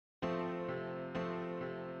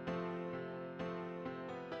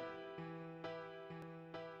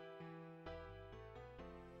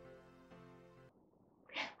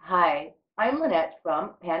Hi, I'm Lynette from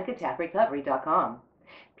PanicAttackRecovery.com.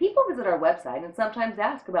 People visit our website and sometimes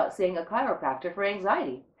ask about seeing a chiropractor for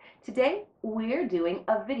anxiety. Today, we're doing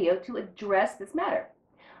a video to address this matter.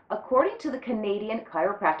 According to the Canadian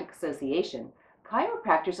Chiropractic Association,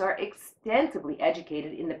 chiropractors are extensively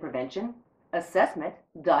educated in the prevention, assessment,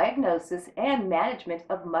 diagnosis, and management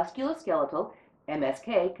of musculoskeletal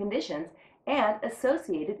 (MSK) conditions and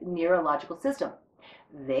associated neurological system.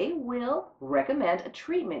 They will recommend a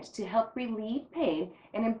treatment to help relieve pain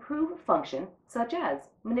and improve function, such as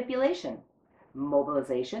manipulation,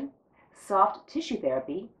 mobilization, soft tissue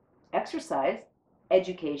therapy, exercise,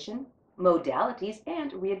 education, modalities,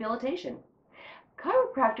 and rehabilitation.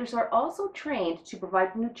 Chiropractors are also trained to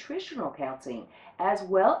provide nutritional counseling as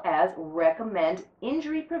well as recommend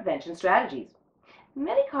injury prevention strategies.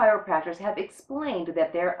 Many chiropractors have explained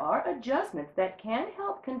that there are adjustments that can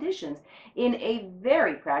help conditions in a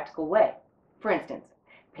very practical way. For instance,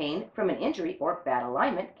 pain from an injury or bad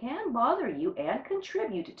alignment can bother you and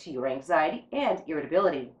contribute to your anxiety and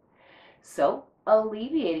irritability. So,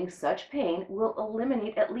 alleviating such pain will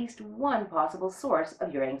eliminate at least one possible source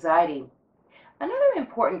of your anxiety. Another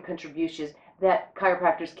important contribution that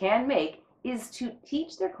chiropractors can make is to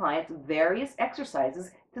teach their clients various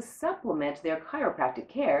exercises to supplement their chiropractic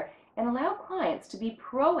care and allow clients to be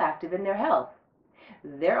proactive in their health.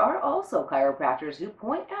 There are also chiropractors who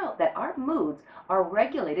point out that our moods are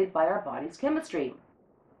regulated by our body's chemistry.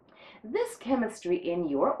 This chemistry in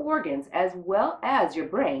your organs as well as your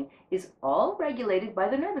brain is all regulated by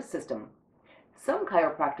the nervous system. Some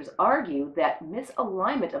chiropractors argue that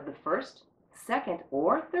misalignment of the first, second,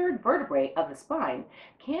 or third vertebrae of the spine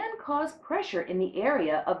can cause pressure in the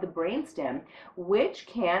area of the brainstem, which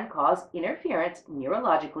can cause interference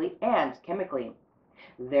neurologically and chemically.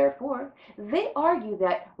 Therefore, they argue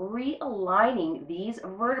that realigning these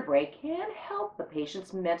vertebrae can help the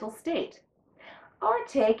patient's mental state. Our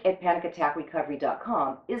take at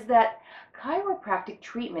PanicAttackRecovery.com is that chiropractic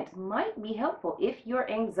treatment might be helpful if your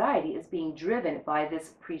anxiety is being driven by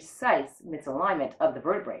this precise misalignment of the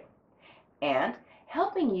vertebrae. And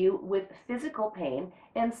helping you with physical pain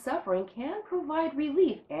and suffering can provide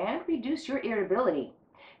relief and reduce your irritability.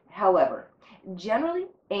 However, generally,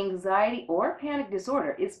 anxiety or panic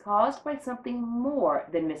disorder is caused by something more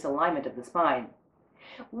than misalignment of the spine.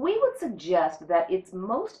 We would suggest that it's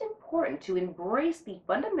most important to embrace the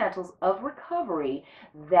fundamentals of recovery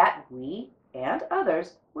that we and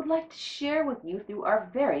others would like to share with you through our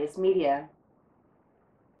various media.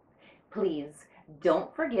 Please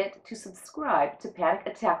don't forget to subscribe to Panic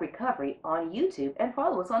Attack Recovery on YouTube and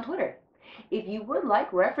follow us on Twitter. If you would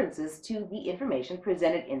like references to the information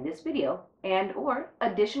presented in this video and/or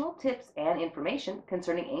additional tips and information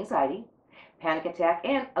concerning anxiety, panic attack,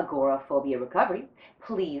 and agoraphobia recovery,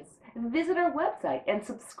 please visit our website and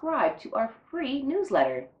subscribe to our free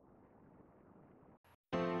newsletter.